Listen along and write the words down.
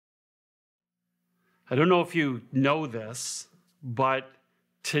I don't know if you know this, but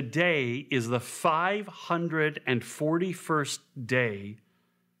today is the 541st day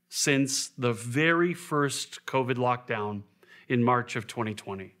since the very first COVID lockdown in March of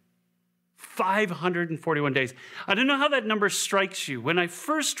 2020. 541 days. I don't know how that number strikes you. When I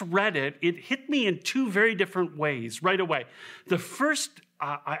first read it, it hit me in two very different ways right away. The first,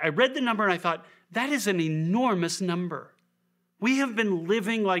 I read the number and I thought, that is an enormous number. We have been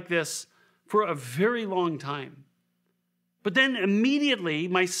living like this for a very long time. But then immediately,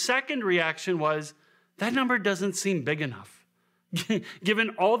 my second reaction was, that number doesn't seem big enough. Given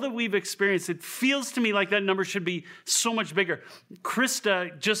all that we've experienced, it feels to me like that number should be so much bigger.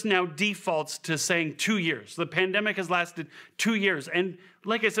 Krista just now defaults to saying 2 years. The pandemic has lasted 2 years. And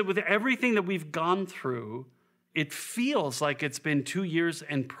like I said, with everything that we've gone through, it feels like it's been 2 years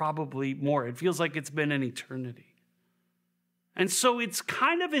and probably more. It feels like it's been an eternity. And so it's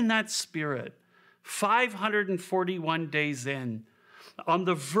kind of in that spirit, 541 days in, on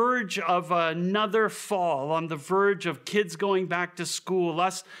the verge of another fall, on the verge of kids going back to school,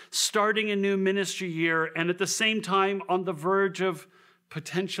 us starting a new ministry year, and at the same time on the verge of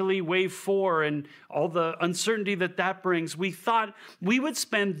potentially wave 4 and all the uncertainty that that brings, we thought we would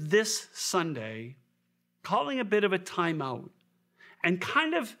spend this Sunday calling a bit of a timeout and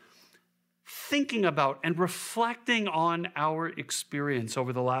kind of thinking about and reflecting on our experience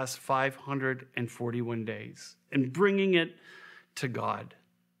over the last 541 days and bringing it to God.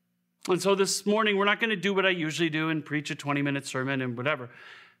 And so this morning, we're not going to do what I usually do and preach a 20-minute sermon and whatever.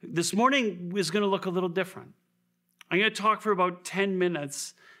 This morning is going to look a little different. I'm going to talk for about 10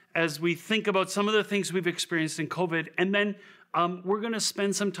 minutes as we think about some of the things we've experienced in COVID, and then we're going to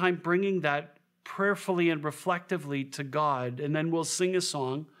spend some time bringing that prayerfully and reflectively to God, and then we'll sing a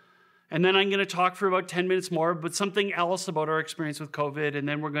song. And then I'm going to talk for about 10 minutes more, but something else about our experience with COVID. And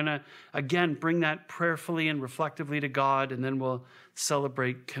then we're going to, again, bring that prayerfully and reflectively to God. And then we'll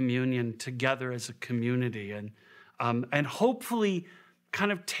celebrate communion together as a community. And hopefully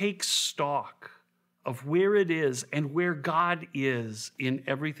kind of take stock of where it is and where God is in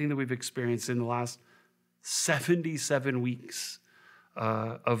everything that we've experienced in the last 77 weeks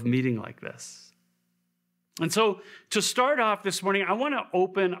of meeting like this. And so to start off this morning, I want to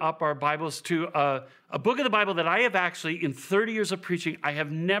open up our Bibles to a book of the Bible that I have actually, in 30 years of preaching, I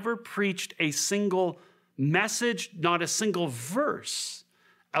have never preached a single message, not a single verse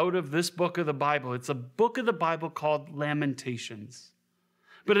out of this book of the Bible. It's a book of the Bible called Lamentations.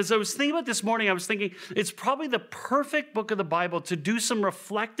 But as I was thinking about this morning, I was thinking it's probably the perfect book of the Bible to do some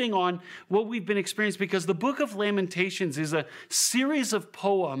reflecting on what we've been experiencing, because the book of Lamentations is a series of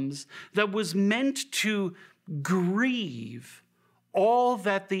poems that was meant to grieve all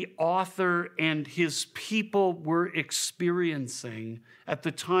that the author and his people were experiencing at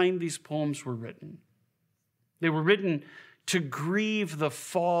the time these poems were written. They were written to grieve the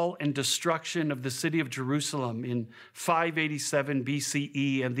fall and destruction of the city of Jerusalem in 587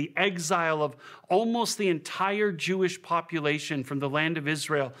 BCE and the exile of almost the entire Jewish population from the land of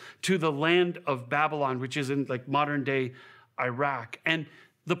Israel to the land of Babylon, which is in like modern day Iraq. And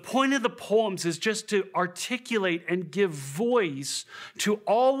the point of the poems is just to articulate and give voice to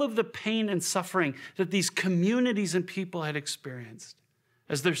all of the pain and suffering that these communities and people had experienced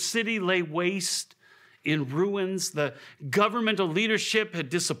as their city lay waste in ruins. The governmental leadership had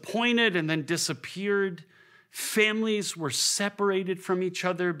disappointed and then disappeared. Families were separated from each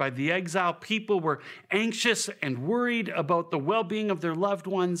other by the exile. People were anxious and worried about the well-being of their loved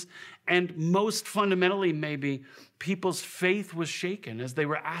ones. And most fundamentally, maybe, people's faith was shaken as they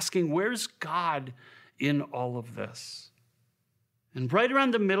were asking, where's God in all of this? And right around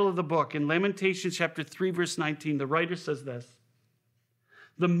the middle of the book, in Lamentations chapter 3, verse 19, the writer says this: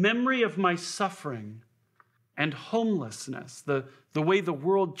 "The memory of my suffering and homelessness," the way the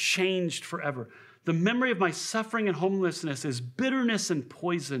world changed forever, "the memory of my suffering and homelessness is bitterness and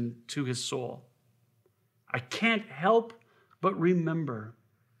poison to his soul. I can't help but remember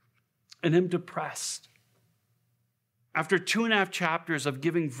and am depressed." After 2.5 chapters of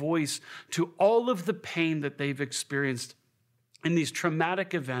giving voice to all of the pain that they've experienced in these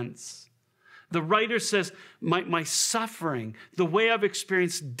traumatic events, the writer says, my suffering, the way I've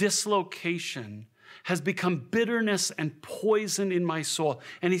experienced dislocation, has become bitterness and poison in my soul.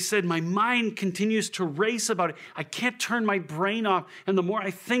 And he said, my mind continues to race about it. I can't turn my brain off. And the more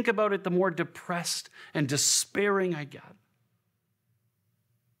I think about it, the more depressed and despairing I get.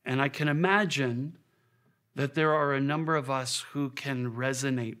 And I can imagine that there are a number of us who can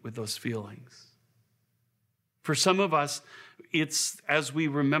resonate with those feelings. For some of us, it's as we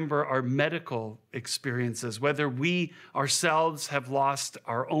remember our medical experiences, whether we ourselves have lost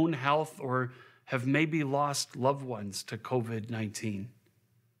our own health or have maybe lost loved ones to COVID-19.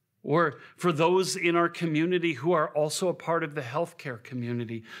 Or for those in our community who are also a part of the healthcare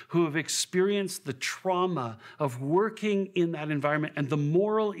community, who have experienced the trauma of working in that environment and the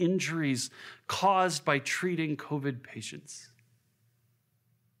moral injuries caused by treating COVID patients.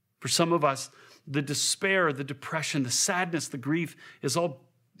 For some of us, the despair, the depression, the sadness, the grief is all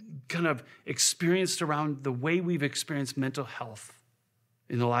kind of experienced around the way we've experienced mental health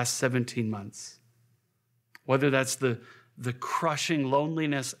in the last 17 months. Whether that's the crushing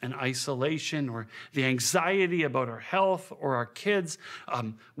loneliness and isolation, or the anxiety about our health or our kids,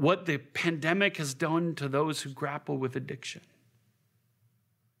 what the pandemic has done to those who grapple with addiction.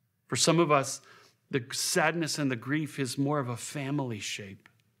 For some of us, the sadness and the grief is more of a family shape.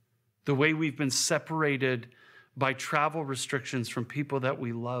 The way we've been separated by travel restrictions from people that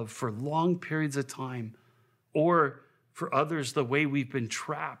we love for long periods of time, or for others, the way we've been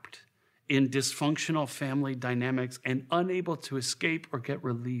trapped in dysfunctional family dynamics and unable to escape or get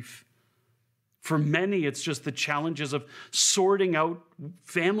relief. For many, it's just the challenges of sorting out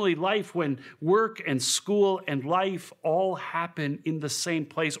family life when work and school and life all happen in the same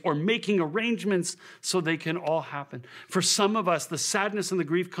place, or making arrangements so they can all happen. For some of us, the sadness and the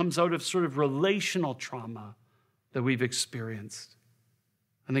grief comes out of sort of relational trauma that we've experienced.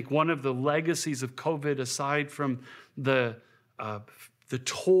 I think one of the legacies of COVID, aside from the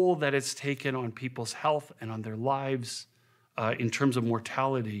toll that it's taken on people's health and on their lives in terms of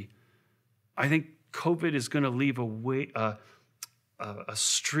mortality, I think COVID is going to leave a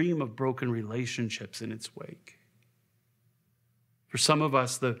stream of broken relationships in its wake. For some of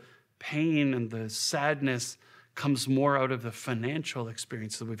us, the pain and the sadness comes more out of the financial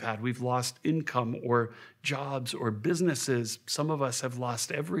experience that we've had. We've lost income or jobs or businesses. Some of us have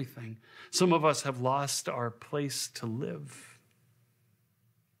lost everything. Some of us have lost our place to live.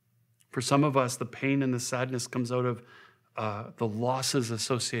 For some of us, the pain and the sadness comes out of the losses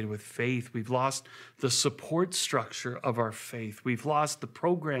associated with faith. We've lost the support structure of our faith. We've lost the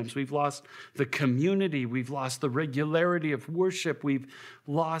programs. We've lost the community. We've lost the regularity of worship. We've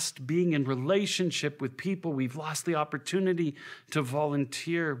lost being in relationship with people. We've lost the opportunity to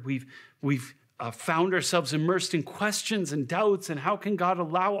volunteer. We've found ourselves immersed in questions and doubts, and how can God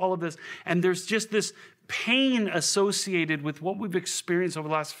allow all of this? And there's just this pain associated with what we've experienced over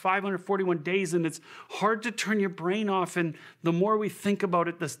the last 541 days, and it's hard to turn your brain off, and the more we think about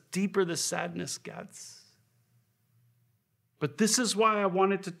it, the deeper the sadness gets. But this is why I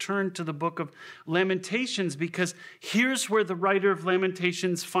wanted to turn to the book of Lamentations, because here's where the writer of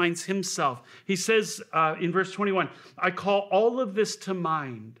Lamentations finds himself. He says in verse 21, "I call all of this to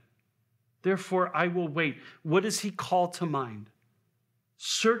mind, therefore I will wait." What does he call to mind?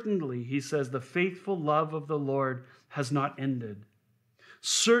 Certainly, he says, the faithful love of the Lord has not ended.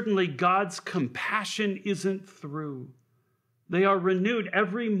 Certainly, God's compassion isn't through. They are renewed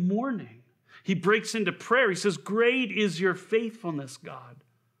every morning. He breaks into prayer. He says, "Great is your faithfulness, God."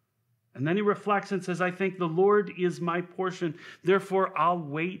 And then he reflects and says, "I think the Lord is my portion. Therefore, I'll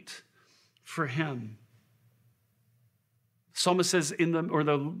wait for him." Psalmist says,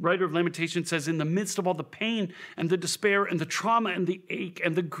 the writer of Lamentations says, in the midst of all the pain and the despair and the trauma and the ache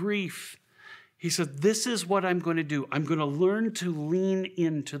and the grief, he said, this is what I'm going to do. I'm going to learn to lean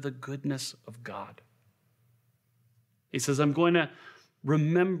into the goodness of God. He says, I'm going to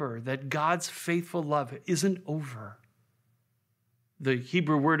remember that God's faithful love isn't over. The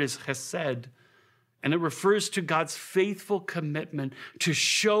Hebrew word is chesed, and it refers to God's faithful commitment to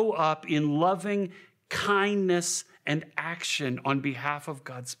show up in loving kindness and action on behalf of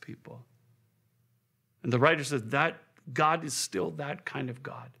God's people. And the writer says that God is still that kind of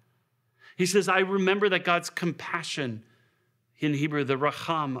God. He says, I remember that God's compassion, in Hebrew, the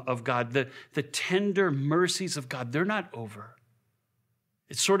racham of God, the tender mercies of God, they're not over.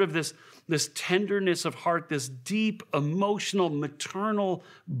 It's sort of this tenderness of heart, this deep, emotional, maternal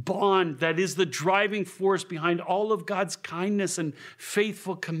bond that is the driving force behind all of God's kindness and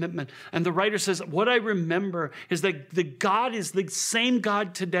faithful commitment. And the writer says, what I remember is that the God is the same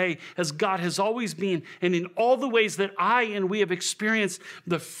God today as God has always been. And in all the ways that I and we have experienced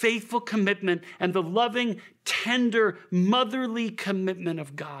the faithful commitment and the loving, tender, motherly commitment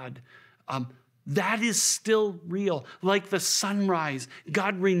of God, that is still real. Like the sunrise,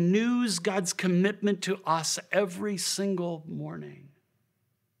 God renews God's commitment to us every single morning.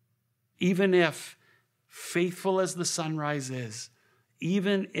 Even if, faithful as the sunrise is,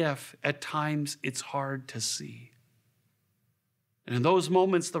 even if at times it's hard to see. And in those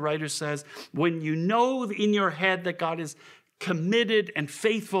moments, the writer says, when you know in your head that God is committed and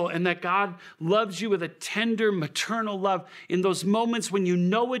faithful, and that God loves you with a tender maternal love. In those moments when you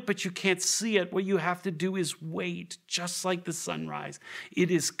know it, but you can't see it, what you have to do is wait, just like the sunrise.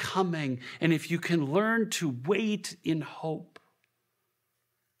 It is coming. And if you can learn to wait in hope,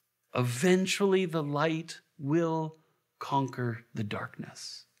 eventually the light will conquer the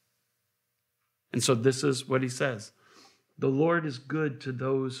darkness. And so this is what he says. The Lord is good to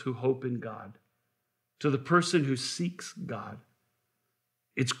those who hope in God, to the person who seeks God.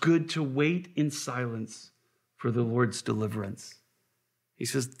 It's good to wait in silence for the Lord's deliverance. He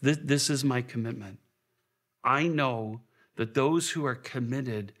says, this is my commitment. I know that those who are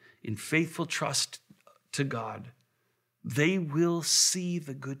committed in faithful trust to God, they will see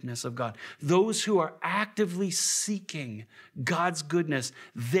the goodness of God. Those who are actively seeking God's goodness,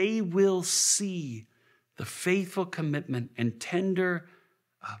 they will see the faithful commitment and tender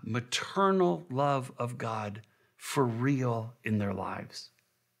maternal love of God for real in their lives.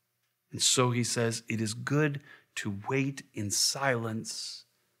 And so he says, it is good to wait in silence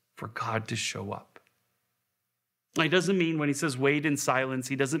for God to show up. Now, he doesn't mean when he says wait in silence,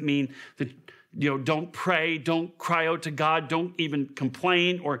 he doesn't mean that, don't pray, don't cry out to God, don't even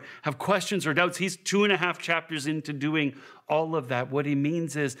complain or have questions or doubts. He's 2.5 chapters into doing all of that. What he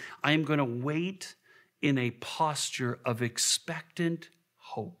means is, I am going to wait in a posture of expectant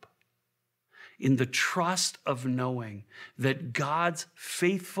hope, in the trust of knowing that God's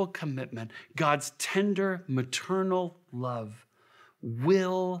faithful commitment, God's tender maternal love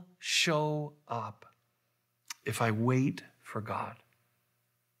will show up if I wait for God.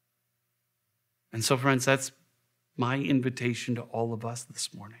 And so, friends, that's my invitation to all of us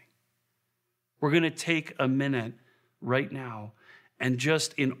this morning. We're going to take a minute right now, and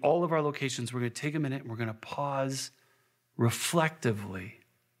just in all of our locations, we're going to take a minute and we're going to pause reflectively.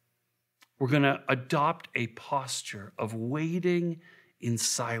 We're going to adopt a posture of waiting in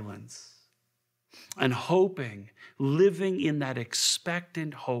silence and hoping, living in that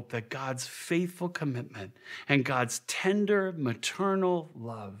expectant hope that God's faithful commitment and God's tender maternal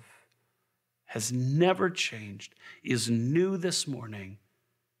love has never changed, is new this morning,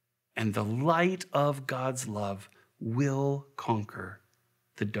 and the light of God's love will conquer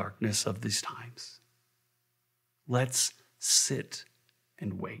the darkness of these times. Let's sit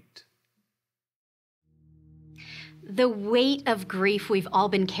and wait. The weight of grief we've all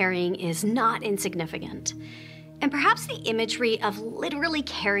been carrying is not insignificant. And perhaps the imagery of literally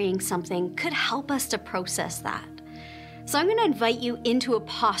carrying something could help us to process that. So I'm going to invite you into a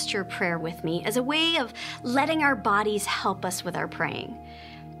posture prayer with me as a way of letting our bodies help us with our praying.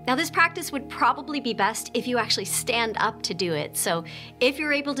 Now, this practice would probably be best if you actually stand up to do it. So if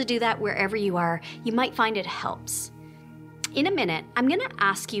you're able to do that wherever you are, you might find it helps. In a minute, I'm going to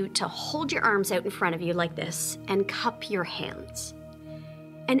ask you to hold your arms out in front of you like this and cup your hands.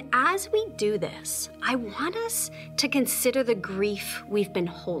 And as we do this, I want us to consider the grief we've been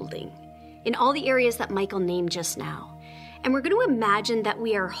holding in all the areas that Michael named just now. And we're going to imagine that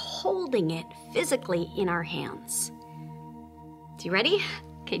we are holding it physically in our hands. So you ready?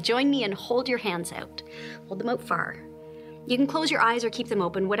 Okay, join me and hold your hands out. Hold them out far. You can close your eyes or keep them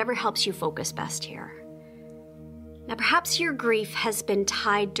open, whatever helps you focus best here. Now, perhaps your grief has been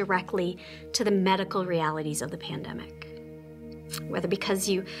tied directly to the medical realities of the pandemic. Whether because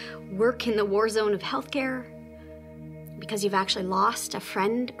you work in the war zone of healthcare, because you've actually lost a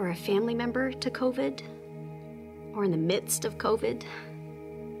friend or a family member to COVID, or in the midst of COVID.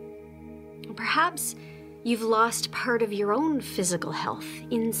 Or perhaps you've lost part of your own physical health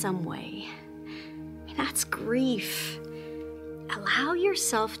in some way. That's grief. Allow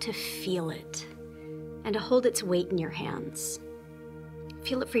yourself to feel it and to hold its weight in your hands.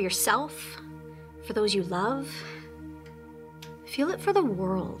 Feel it for yourself, for those you love. Feel it for the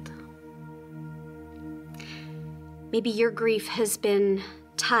world. Maybe your grief has been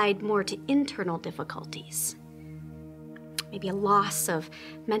tied more to internal difficulties. Maybe a loss of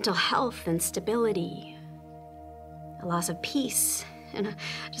mental health and stability, a loss of peace, and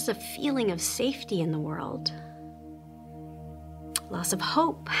just a feeling of safety in the world. Loss of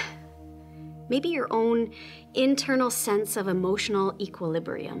hope. Maybe your own internal sense of emotional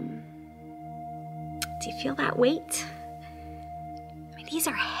equilibrium. Do you feel that weight? I mean, these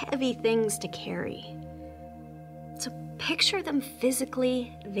are heavy things to carry. So picture them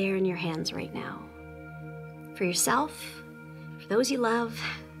physically there in your hands right now. For yourself, for those you love,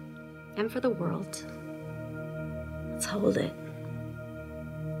 and for the world. Let's hold it.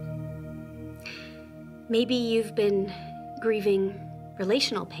 Maybe you've been grieving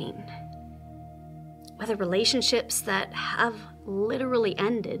relational pain, whether relationships that have literally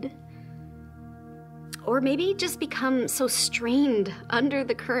ended, Or maybe just become so strained under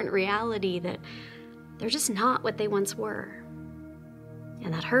the current reality that they're just not what they once were.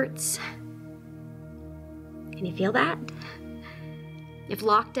 And that hurts. Can you feel that? If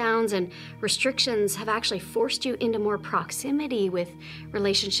lockdowns and restrictions have actually forced you into more proximity with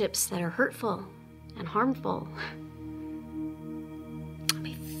relationships that are hurtful and harmful,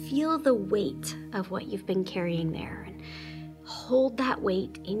 feel the weight of what you've been carrying there and hold that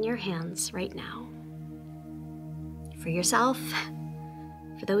weight in your hands right now. For yourself,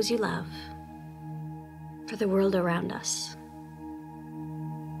 for those you love, for the world around us.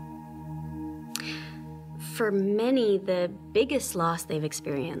 For many, the biggest loss they've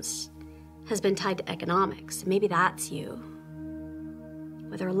experienced has been tied to economics. Maybe that's you.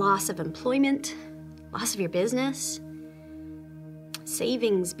 Whether loss of employment, loss of your business,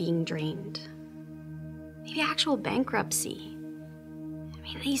 savings being drained, maybe actual bankruptcy. I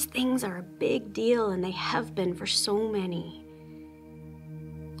mean, these things are a big deal, and they have been for so many.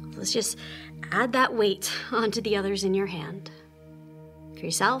 Let's just add that weight onto the others in your hand. For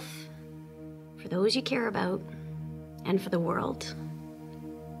yourself, for those you care about, and for the world.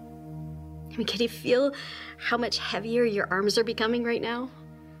 I mean, can you feel how much heavier your arms are becoming right now?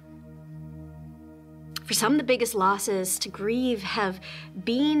 For some, the biggest losses to grieve have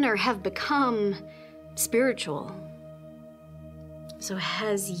been or have become spiritual. So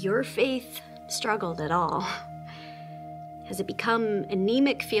has your faith struggled at all? Has it become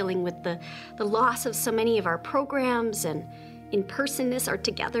anemic, feeling with the loss of so many of our programs and in-personness, our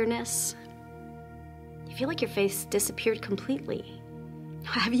togetherness? You feel like your faith disappeared completely.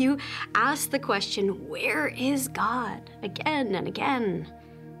 Have you asked the question, where is God? Again and again,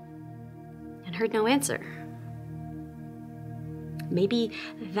 and heard no answer? Maybe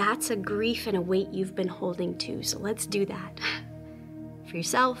that's a grief and a weight you've been holding too, so let's do that. For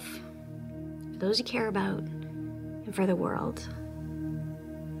yourself, for those you care about, and for the world.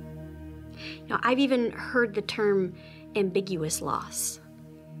 You know, I've even heard the term ambiguous loss,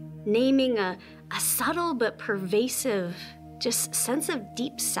 naming a subtle but pervasive just sense of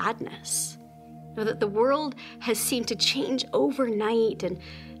deep sadness. You know, that the world has seemed to change overnight and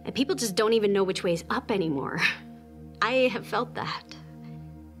people just don't even know which way is up anymore. I have felt that.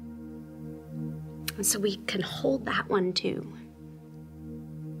 And so we can hold that one too.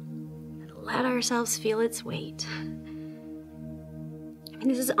 And let ourselves feel its weight. I mean,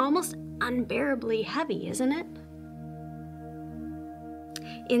 this is almost unbearably heavy, isn't it?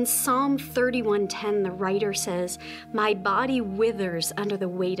 In Psalm 31:10, the writer says, "My body withers under the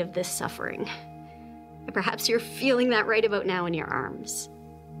weight of this suffering." And perhaps you're feeling that right about now in your arms.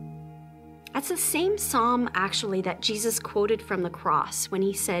 That's the same psalm, actually, that Jesus quoted from the cross when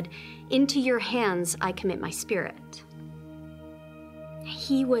he said, "Into your hands I commit my spirit."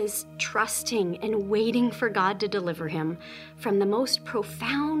 He was trusting and waiting for God to deliver him from the most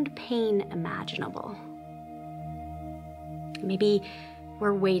profound pain imaginable. Maybe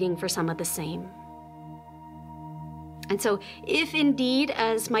we're waiting for some of the same. And so, if indeed,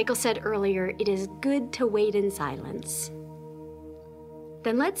 as Michael said earlier, it is good to wait in silence,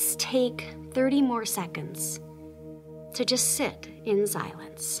 then let's take 30 more seconds to just sit in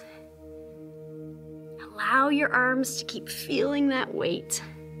silence. Allow your arms to keep feeling that weight.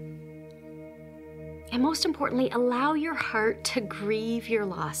 And most importantly, allow your heart to grieve your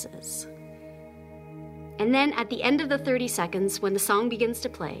losses. And then at the end of the 30 seconds, when the song begins to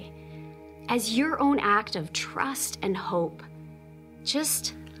play, as your own act of trust and hope,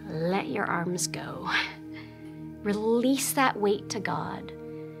 just let your arms go. Release that weight to God,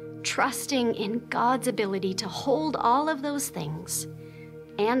 trusting in God's ability to hold all of those things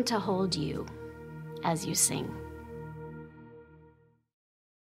and to hold you as you sing.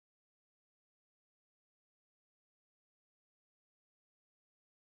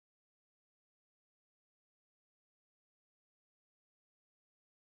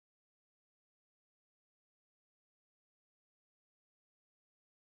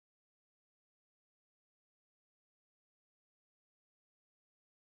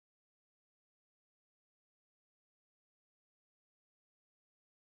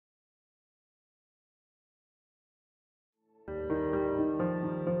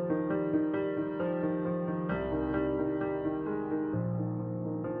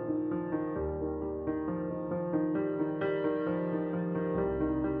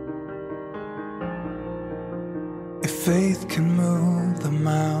 If faith can move the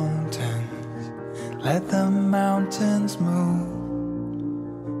mountains, let the mountains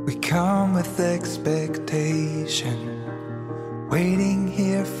move. We come with expectation, waiting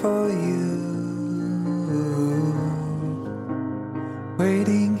here for you,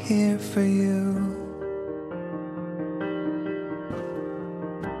 waiting here for you.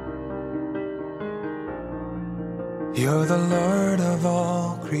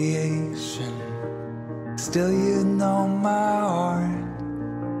 creation. Still you know my heart,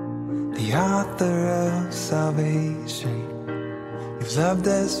 the author of salvation. You've loved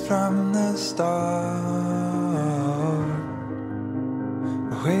us from the start.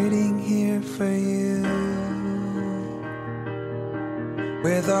 We're waiting here for you,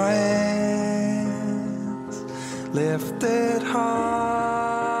 with our hands lifted high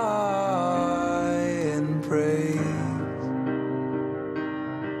in praise.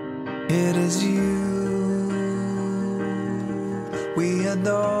 It is you we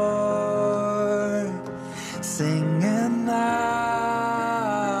adore, singing hallelujah.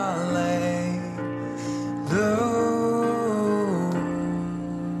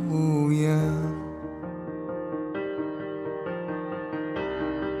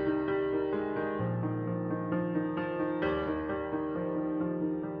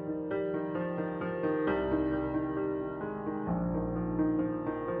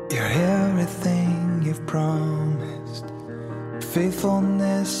 You're everything you've promised.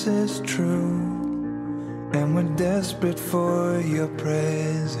 Faithfulness is true, and we're desperate for your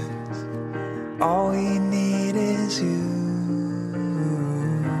presence. All we need is you.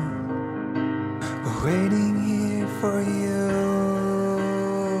 We're waiting here for you,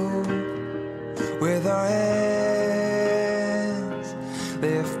 with our hands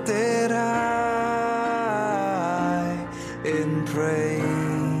lifted high in praise.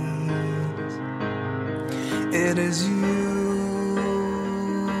 It is you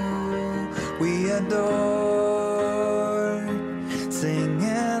we adore, singing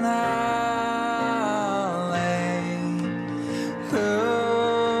hallelujah.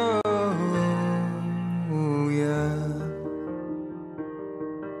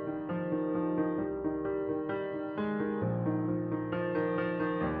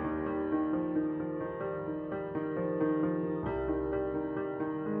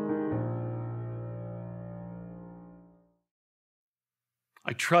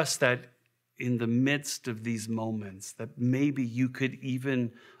 I trust that in the midst of these moments, that maybe you could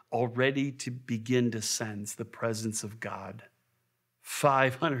even already to begin to sense the presence of God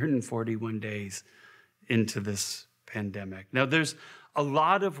 541 days into this pandemic. Now, there's a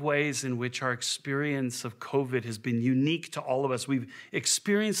lot of ways in which our experience of COVID has been unique to all of us. We've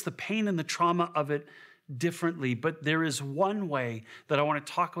experienced the pain and the trauma of it differently, but there is one way that I want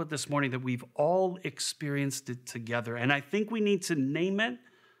to talk about this morning that we've all experienced it together. And I think we need to name it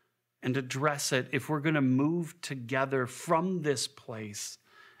and address it if we're going to move together from this place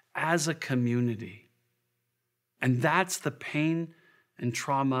as a community. And that's the pain and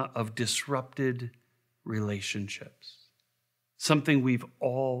trauma of disrupted relationships, something we've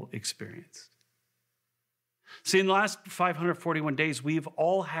all experienced. See, in the last 541 days, we've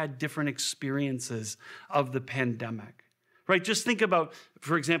all had different experiences of the pandemic, right? Just think about,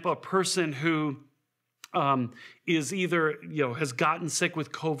 for example, a person who is either, has gotten sick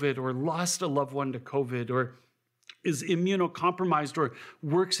with COVID or lost a loved one to COVID or is immunocompromised or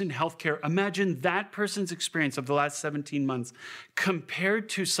works in healthcare. Imagine that person's experience of the last 17 months compared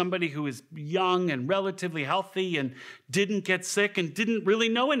to somebody who is young and relatively healthy and didn't get sick and didn't really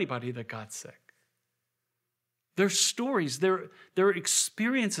know anybody that got sick. Their stories, their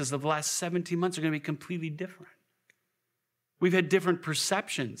experiences of the last 17 months are going to be completely different. We've had different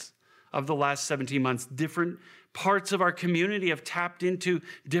perceptions of the last 17 months. Different parts of our community have tapped into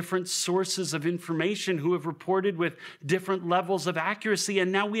different sources of information who have reported with different levels of accuracy.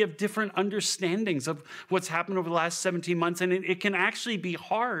 And now we have different understandings of what's happened over the last 17 months. And it can actually be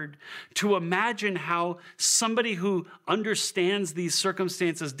hard to imagine how somebody who understands these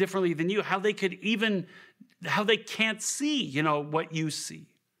circumstances differently than you, how they can't see, what you see.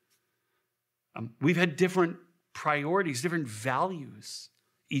 We've had different priorities, different values,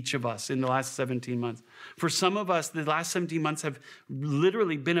 each of us in the last 17 months. For some of us, the last 17 months have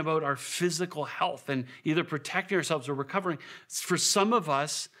literally been about our physical health and either protecting ourselves or recovering. For some of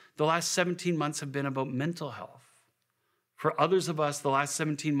us, the last 17 months have been about mental health. For others of us, the last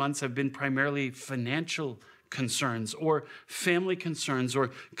 17 months have been primarily financial concerns or family concerns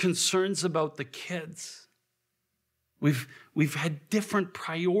or concerns about the kids. We've had different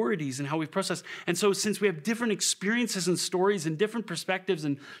priorities in how we've processed. And so since we have different experiences and stories and different perspectives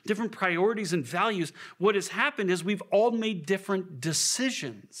and different priorities and values, what has happened is we've all made different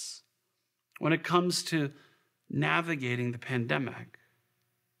decisions when it comes to navigating the pandemic.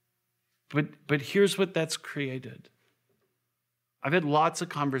 But here's what that's created. I've had lots of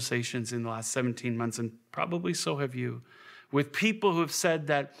conversations in the last 17 months, and probably so have you, with people who have said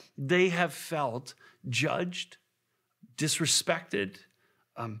that they have felt judged, disrespected,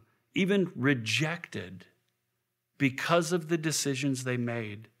 even rejected because of the decisions they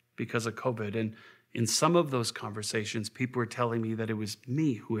made because of COVID. And in some of those conversations, people were telling me that it was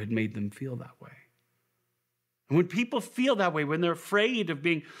me who had made them feel that way. And when people feel that way, when they're afraid of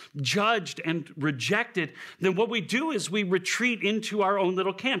being judged and rejected, then what we do is we retreat into our own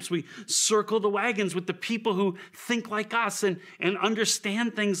little camps. We circle the wagons with the people who think like us and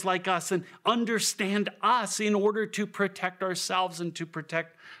understand things like us and understand us in order to protect ourselves and to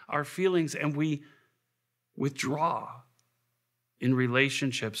protect our feelings. And we withdraw in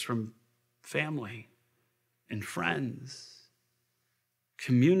relationships from family and friends.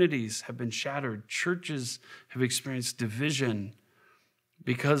 Communities have been shattered. Churches have experienced division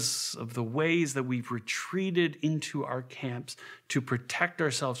because of the ways that we've retreated into our camps to protect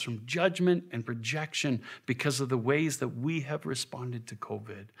ourselves from judgment and rejection because of the ways that we have responded to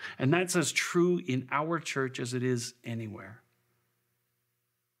COVID. And that's as true in our church as it is anywhere.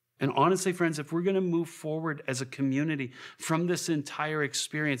 And honestly, friends, if we're going to move forward as a community from this entire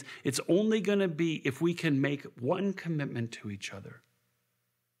experience, it's only going to be if we can make one commitment to each other.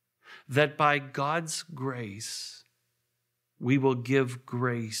 That by God's grace, we will give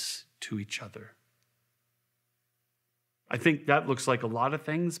grace to each other. I think that looks like a lot of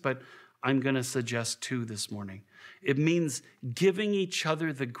things, but I'm going to suggest two this morning. It means giving each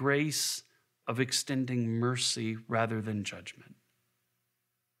other the grace of extending mercy rather than judgment.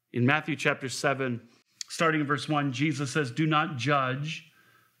 In Matthew chapter 7, starting in verse 1, Jesus says, "Do not judge,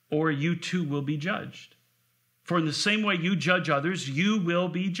 or you too will be judged. For in the same way you judge others, you will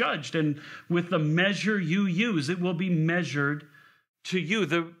be judged. And with the measure you use, it will be measured to you."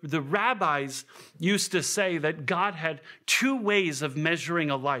 The rabbis used to say that God had two ways of measuring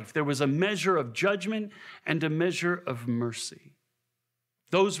a life. There was a measure of judgment and a measure of mercy.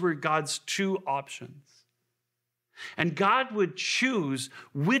 Those were God's two options. And God would choose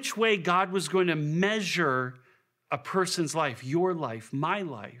which way God was going to measure a person's life, your life, my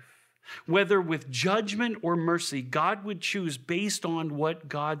life. Whether with judgment or mercy, God would choose based on what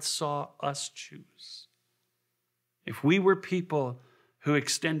God saw us choose. If we were people who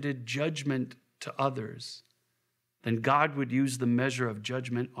extended judgment to others, then God would use the measure of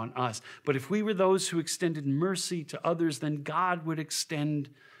judgment on us. But if we were those who extended mercy to others, then God would extend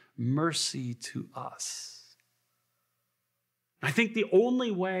mercy to us. I think the only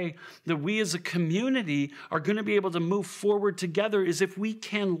way that we as a community are going to be able to move forward together is if we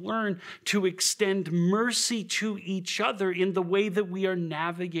can learn to extend mercy to each other in the way that we are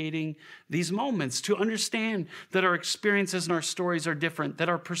navigating these moments, to understand that our experiences and our stories are different, that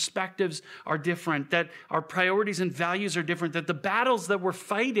our perspectives are different, that our priorities and values are different, that the battles that we're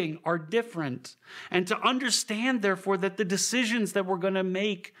fighting are different, and to understand, therefore, that the decisions that we're going to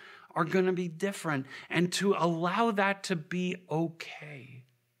make are going to be different, and to allow that to be okay.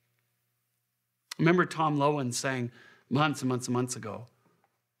 Remember Tom Lowen saying months and months and months ago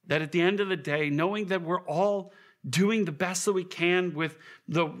that at the end of the day, knowing that we're all doing the best that we can with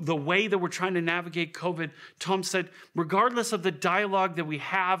the way that we're trying to navigate COVID, Tom said, regardless of the dialogue that we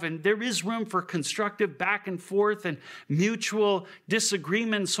have, and there is room for constructive back and forth and mutual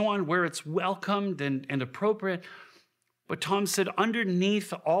disagreement and so on, where it's welcomed and appropriate. But Tom said,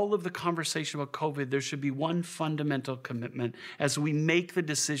 underneath all of the conversation about COVID, there should be one fundamental commitment as we make the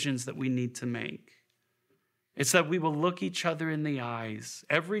decisions that we need to make. It's that we will look each other in the eyes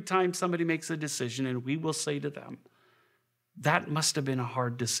every time somebody makes a decision, and we will say to them, that must have been a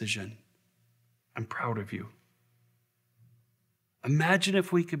hard decision. I'm proud of you. Imagine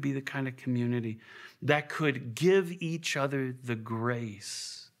if we could be the kind of community that could give each other the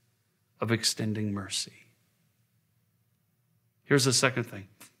grace of extending mercy. Here's the second thing.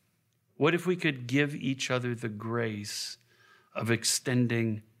 What if we could give each other the grace of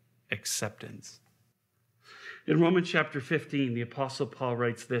extending acceptance? In Romans chapter 15, the Apostle Paul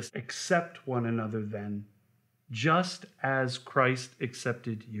writes this, "Accept one another then, just as Christ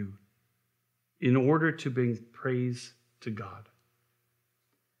accepted you, in order to bring praise to God."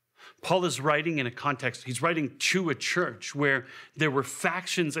 Paul is writing in a context, he's writing to a church where there were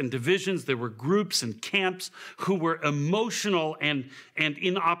factions and divisions, there were groups and camps who were emotional and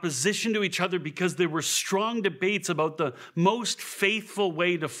in opposition to each other because there were strong debates about the most faithful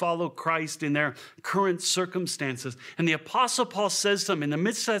way to follow Christ in their current circumstances. And the Apostle Paul says to them, in the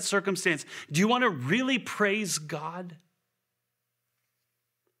midst of that circumstance, do you want to really praise God?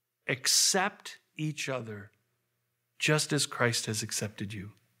 Accept each other just as Christ has accepted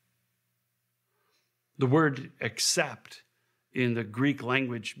you. The word accept in the Greek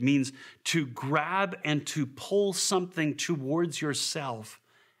language means to grab and to pull something towards yourself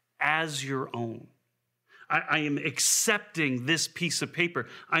as your own. I am accepting this piece of paper.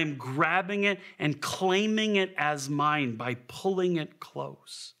 I'm grabbing it and claiming it as mine by pulling it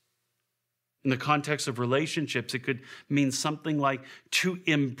close. In the context of relationships, it could mean something like to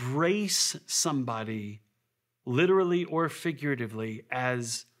embrace somebody, literally or figuratively,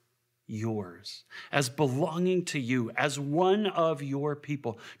 as yours, as belonging to you, as one of your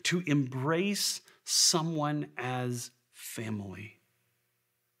people, to embrace someone as family.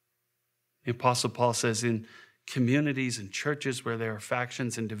 The Apostle Paul says in communities and churches where there are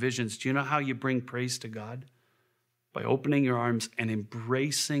factions and divisions, do you know how you bring praise to God? By opening your arms and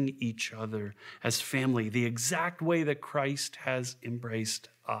embracing each other as family, the exact way that Christ has embraced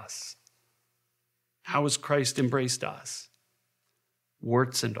us. How has Christ embraced us?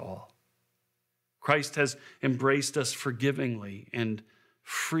 Warts and all. Christ has embraced us forgivingly and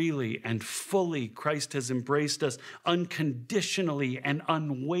freely and fully. Christ has embraced us unconditionally and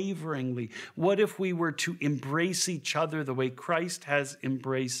unwaveringly. What if we were to embrace each other the way Christ has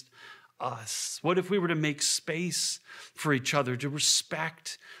embraced us? What if we were to make space for each other, to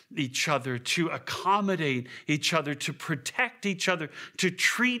respect each other, to accommodate each other, to protect each other, to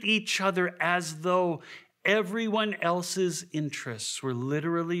treat each other as though everyone else's interests were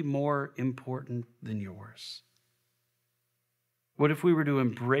literally more important than yours? What if we were to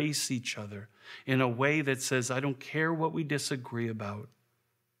embrace each other in a way that says, I don't care what we disagree about,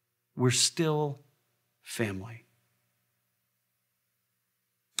 we're still family?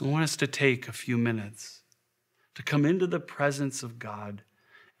 I want us to take a few minutes to come into the presence of God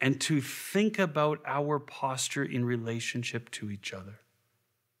and to think about our posture in relationship to each other,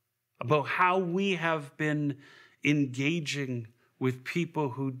 about how we have been engaging with people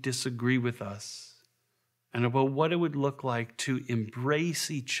who disagree with us, and about what it would look like to embrace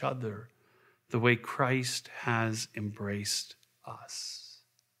each other the way Christ has embraced us.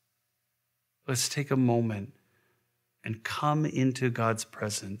 Let's take a moment and come into God's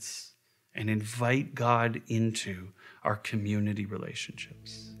presence and invite God into our community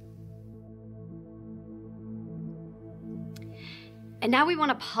relationships. And now we want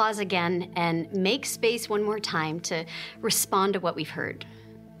to pause again and make space one more time to respond to what we've heard.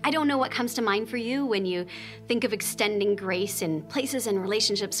 I don't know what comes to mind for you when you think of extending grace in places and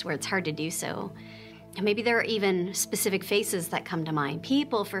relationships where it's hard to do so. And maybe there are even specific faces that come to mind,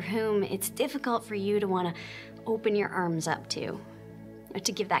 people for whom it's difficult for you to want to open your arms up to, or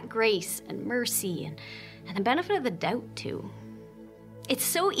to give that grace and mercy and the benefit of the doubt to. It's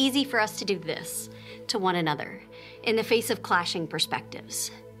so easy for us to do this to one another in the face of clashing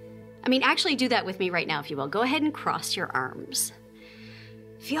perspectives. I mean, actually do that with me right now, if you will. Go ahead and cross your arms.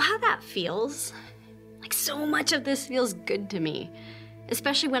 Feel how that feels. Like so much of this feels good to me,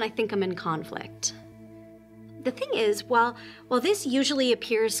 especially when I think I'm in conflict. The thing is, while this usually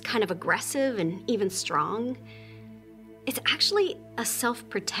appears kind of aggressive and even strong, it's actually a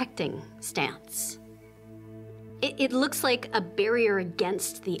self-protecting stance. It looks like a barrier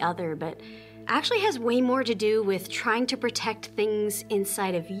against the other, but actually has way more to do with trying to protect things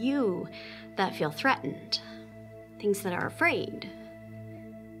inside of you that feel threatened, things that are afraid.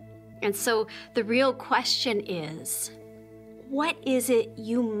 And so the real question is, what is it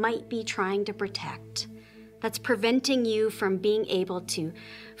you might be trying to protect that's preventing you from being able to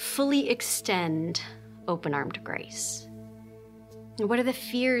fully extend open-armed grace? And what are the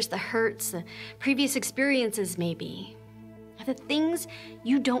fears, the hurts, the previous experiences maybe? Are the things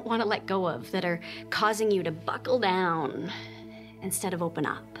you don't want to let go of that are causing you to buckle down instead of open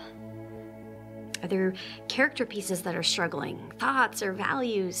up? Are there character pieces that are struggling, thoughts or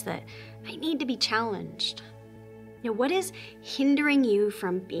values that might need to be challenged? What is hindering you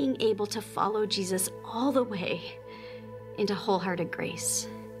from being able to follow Jesus all the way into wholehearted grace?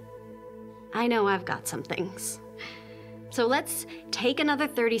 I know I've got some things. So let's take another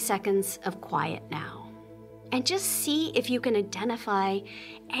 30 seconds of quiet now and just see if you can identify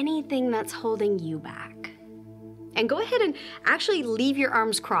anything that's holding you back. And go ahead and actually leave your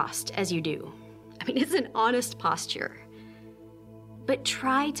arms crossed as you do. I mean, it's an honest posture. But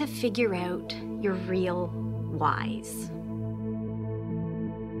try to figure out your real whys.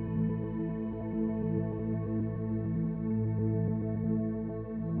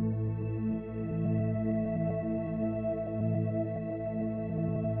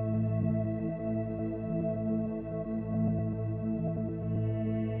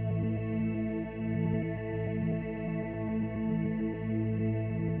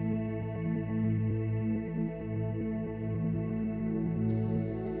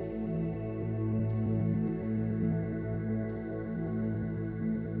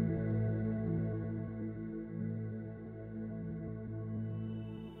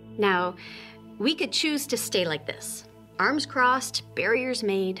 Now, we could choose to stay like this. Arms crossed, barriers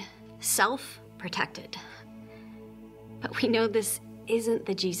made, self-protected. But we know this isn't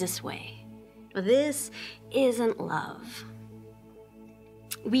the Jesus way. This isn't love.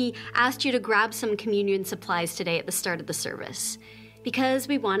 We asked you to grab some communion supplies today at the start of the service because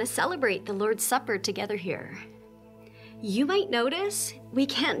we want to celebrate the Lord's Supper together here. You might notice we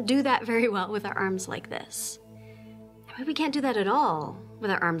can't do that very well with our arms like this. I mean, we can't do that at all with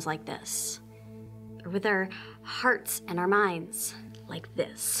our arms like this, or with our hearts and our minds like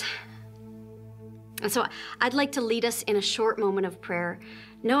this. And so I'd like to lead us in a short moment of prayer,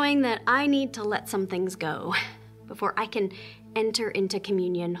 knowing that I need to let some things go before I can enter into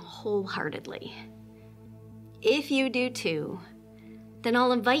communion wholeheartedly. If you do too, then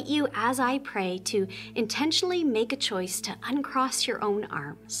I'll invite you as I pray to intentionally make a choice to uncross your own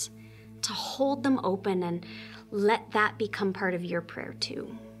arms, to hold them open and let that become part of your prayer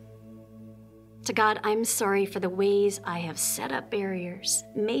too. To God, I'm sorry for the ways I have set up barriers,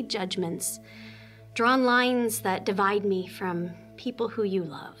 made judgments, drawn lines that divide me from people who you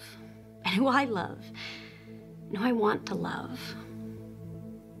love, and who I love, and who I want to love.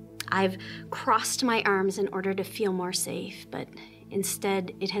 I've crossed my arms in order to feel more safe, but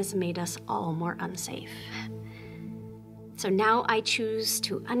instead it has made us all more unsafe. So now I choose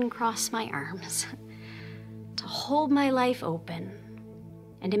to uncross my arms, to hold my life open,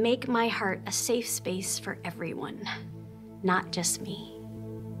 and to make my heart a safe space for everyone, not just me.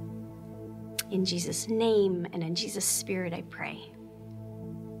 In Jesus' name and in Jesus' spirit I pray.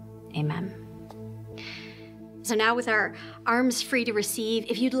 Amen. So now with our arms free to receive,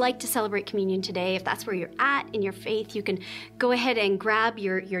 if you'd like to celebrate communion today, if that's where you're at in your faith, you can go ahead and grab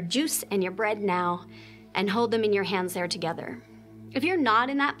your juice and your bread now and hold them in your hands there together. If you're not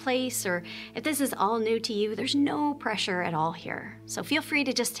in that place, or if this is all new to you, there's no pressure at all here. So feel free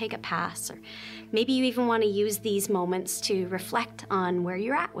to just take a pass, or maybe you even want to use these moments to reflect on where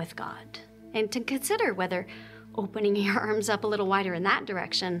you're at with God and to consider whether opening your arms up a little wider in that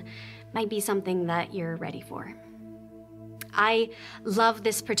direction might be something that you're ready for. I love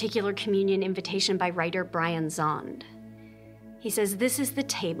this particular communion invitation by writer Brian Zond. He says, "This is the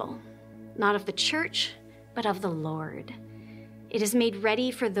table, not of the church, but of the Lord. It is made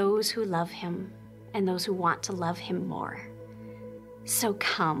ready for those who love him and those who want to love him more. So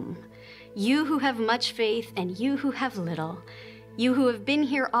come, you who have much faith and you who have little, you who have been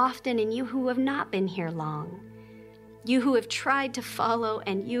here often and you who have not been here long, you who have tried to follow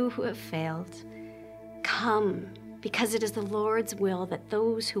and you who have failed. Come, because it is the Lord's will that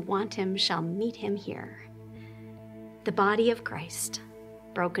those who want him shall meet him here. The body of Christ,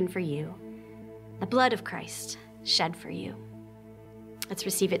 broken for you, the blood of Christ, shed for you." Let's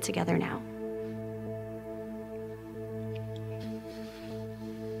receive it together now.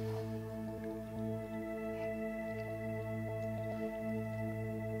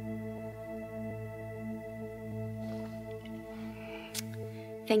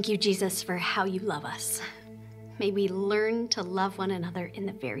 Thank you, Jesus, for how you love us. May we learn to love one another in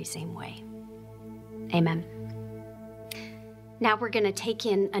the very same way. Amen. Now we're going to take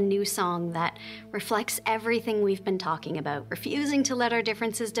in a new song that reflects everything we've been talking about, refusing to let our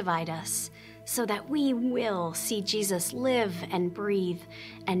differences divide us, so that we will see Jesus live and breathe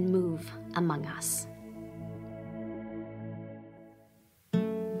and move among us.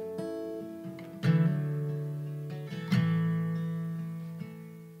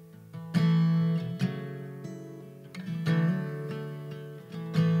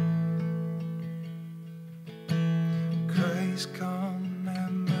 Come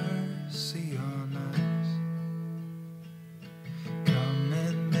have mercy on us. Come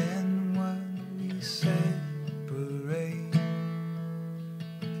and mend what we separate.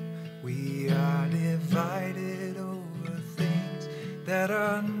 We are divided over things that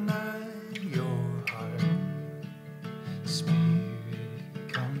are not your heart. Spirit,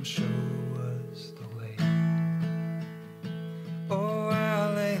 come show us the way. Oh,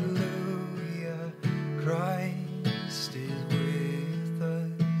 hallelujah, Christ is with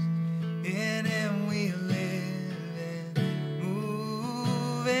us. In him we live and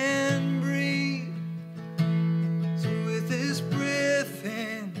move and breathe. So with his breath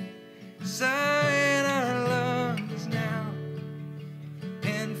inside our lungs now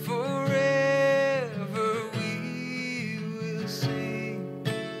and forever we will sing.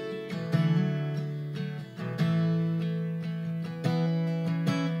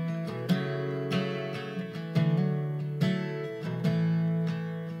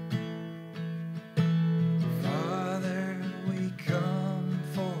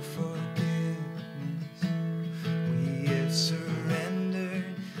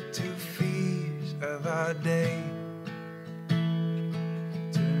 Day,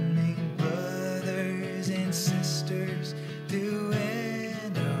 turning brothers and sisters to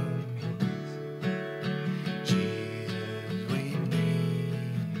enemies.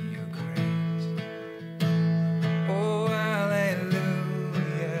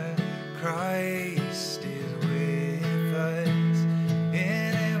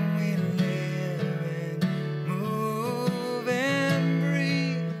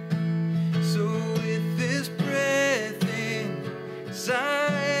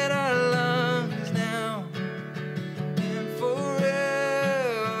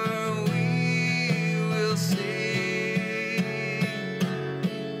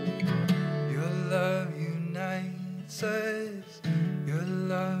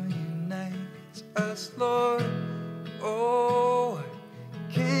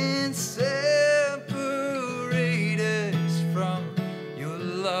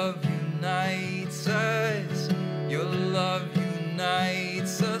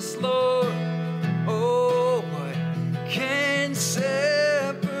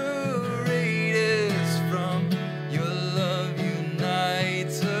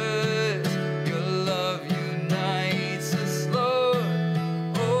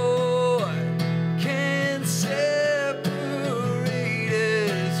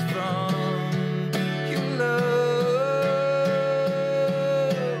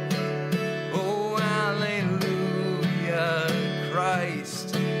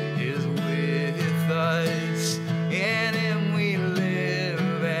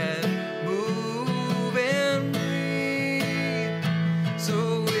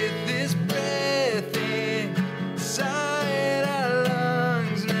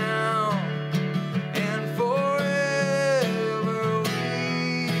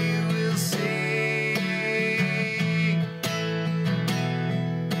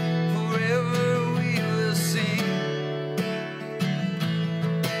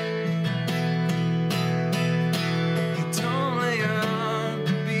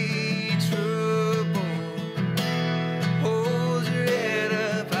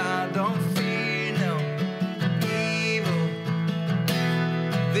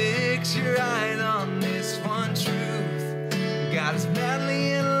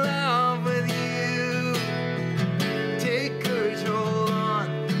 sadly